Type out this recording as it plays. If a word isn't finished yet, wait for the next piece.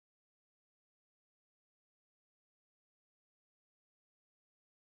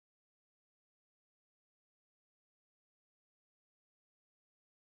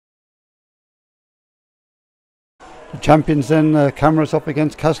champions then, Camross up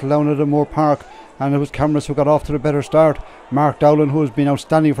against Castletown at the Moore Park, and it was Camross who got off to the better start. Mark Dowling, who has been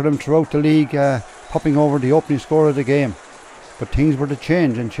outstanding for them throughout the league, popping over the opening score of the game. But things were to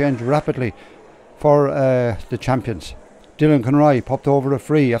change, and change rapidly for the champions. Dylan Conroy popped over a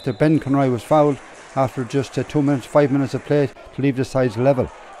free after Ben Conroy was fouled after just 5 minutes of play to leave the sides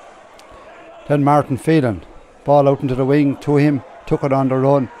level. Then Martin Phelan, ball out into the wing to him, took it on the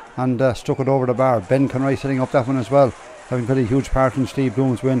run and struck it over the bar. Ben Conroy setting up that one as well, having played a huge part in Steve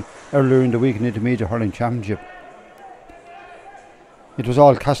Bloom's win earlier in the week in the Intermediate Hurling Championship. It was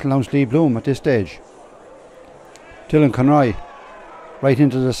all Castletown Steve Bloom at this stage. Dylan Conroy right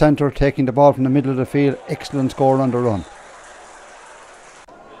into the centre, taking the ball from the middle of the field. Excellent score on the run.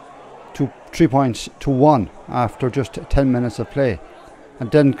 3 points to 1 after just 10 minutes of play. And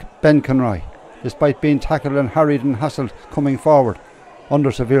then Ben Conroy, despite being tackled and harried and hassled coming forward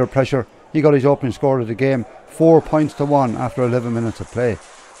under severe pressure, he got his opening score of the game. 4 points to 1 after 11 minutes of play.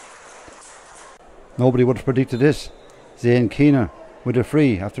 Nobody would have predicted this. Zane Keenan with a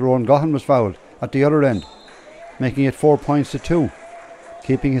free after Owen Gohan was fouled at the other end, making it 4 points to 2,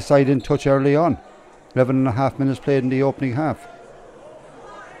 keeping his side in touch early on. 11.5 minutes played in the opening half.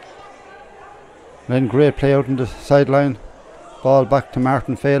 Then great play out in the sideline. Ball back to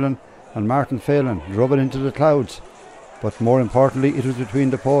Martin Phelan, and Martin Phelan drove it into the clouds. But more importantly, it was between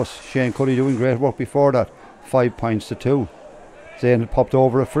the posts. Shane Cuddy doing great work before that. 5 points to 2. Zane had popped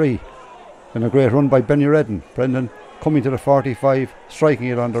over a free. Then a great run by Benny Redden. Brendan coming to the 45, striking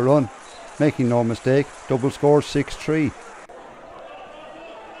it on the run, making no mistake. Double score, 6-3.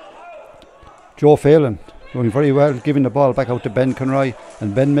 Joe Phelan doing very well, giving the ball back out to Ben Conroy,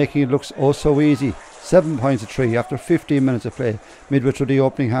 and Ben making it look oh so easy. 7 points to 3 after 15 minutes of play, midway through the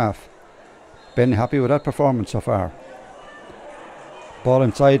opening half. Ben happy with that performance so far. Ball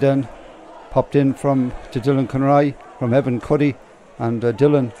inside then, popped in to Dylan Conroy from Evan Cuddy, and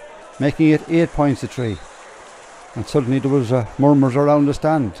Dylan making it 8 points to 3. And suddenly there was murmurs around the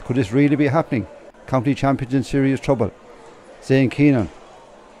stand. Could this really be happening? County champions in serious trouble. Zane Keenan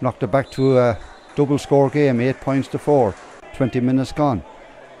knocked it back to a double score game, 8 points to 4, 20 minutes gone.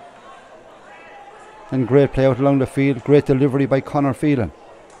 And great play out along the field, great delivery by Conor Phelan.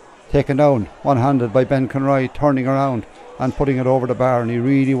 Taken down one-handed by Ben Conroy, turning around and putting it over the bar, and he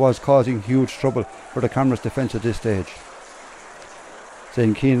really was causing huge trouble for the Camross defence at this stage.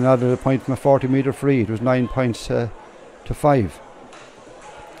 Zane Keenan added a point from a 40-metre free. It was 9 points to 5.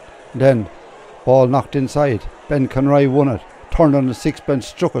 Then ball knocked inside. Ben Conroy won it, turned on the sixpence,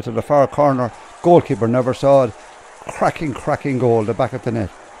 struck it to the far corner. Goalkeeper never saw it. Cracking goal, the back of the net.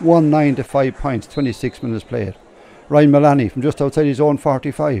 1-9 to 5 points, 26 minutes played. Ryan Mullaney from just outside his own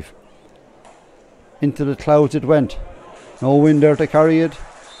 45. Into the clouds it went. No wind there to carry it.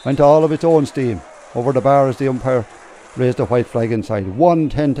 Went all of its own steam over the bar as the umpire raised the white flag inside.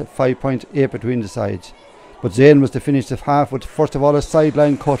 1-10 to 5 points, 8 between the sides. But Zane was to finish the half with first of all a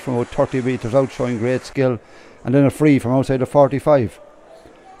sideline cut from about 30 metres out, showing great skill, and then a free from outside the 45.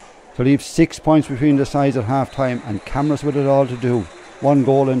 To leave 6 points between the sides at half time, and Camross with it all to do. 1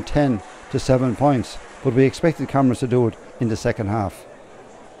 goal and 10 to 7 points. But we expected Camross to do it in the second half.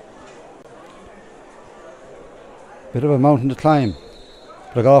 Bit of a mountain to climb.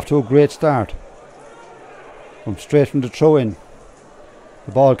 But I got off to a great start. Straight from the throw in.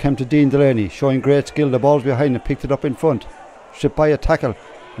 The ball came to Dean Delaney, showing great skill. The ball's behind him, picked it up in front. Stripped by a tackle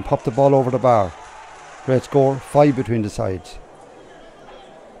and popped the ball over the bar. Great score, 5 between the sides.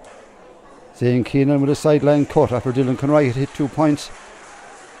 Zane Keenan with a sideline cut after Dylan Conroy had hit 2 points.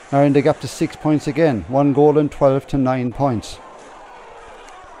 Narrowing the gap to 6 points again. 1 goal and 12 to 9 points.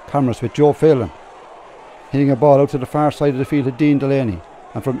 Camross with Joe Phelan hitting a ball out to the far side of the field to Dean Delaney,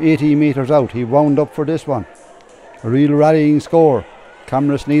 and from 18 metres out he wound up for this one. A real rallying score.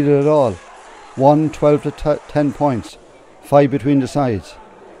 Camross needed it all. 12 to 10 points. 5 between the sides.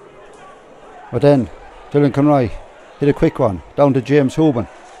 But then Dylan Conroy hit a quick one down to James Hooban.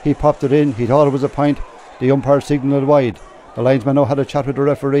 He popped it in. He thought it was a point. The umpire signalled wide. The linesman now had a chat with the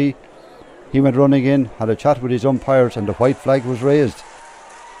referee. He went running in, had a chat with his umpires, and the white flag was raised.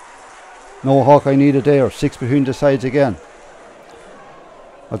 No Hawkeye needed there. 6 between the sides again,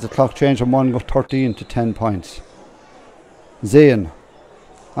 as the clock changed from 1-13 to 10 points. Zane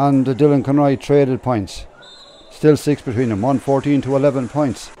and Dylan Conroy traded points. Still 6 between them. 1-14 to 11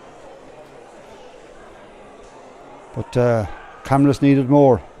 points. But Camross needed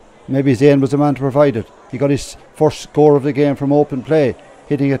more. Maybe Zane was the man to provide it. He got his first score of the game from open play,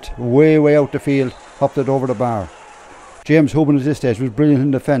 hitting it way out the field, popped it over the bar. James Hooban at this stage was brilliant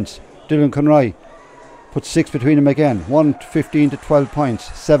in defence. Dylan Conroy put 6 between them again. 1-15 to 12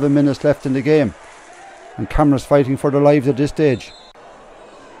 points. 7 minutes left in the game. and Camross fighting for their lives at this stage.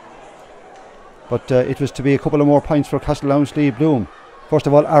 But it was to be a couple of more points for Castletown Bloom. First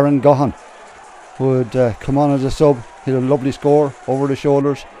of all, Aaron Gahan would come on as a sub, hit a lovely score over the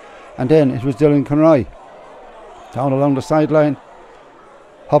shoulders, and then it was Dylan Conroy down along the sideline,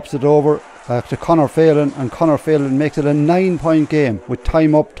 hops it over to Conor Phelan, and Conor Phelan makes it a 9-point game with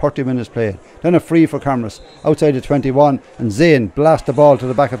time up, 30 minutes played. Then a free for Camross outside the 21, and Zane blasts the ball to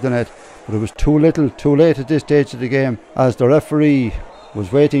the back of the net, but it was too little, too late at this stage of the game, as the referee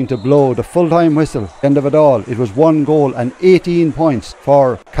was waiting to blow the full-time whistle. End of it all, it was 1 goal and 18 points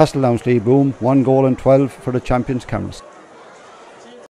for Castletown Bloom, 1 goal and 12 for the champions Camross.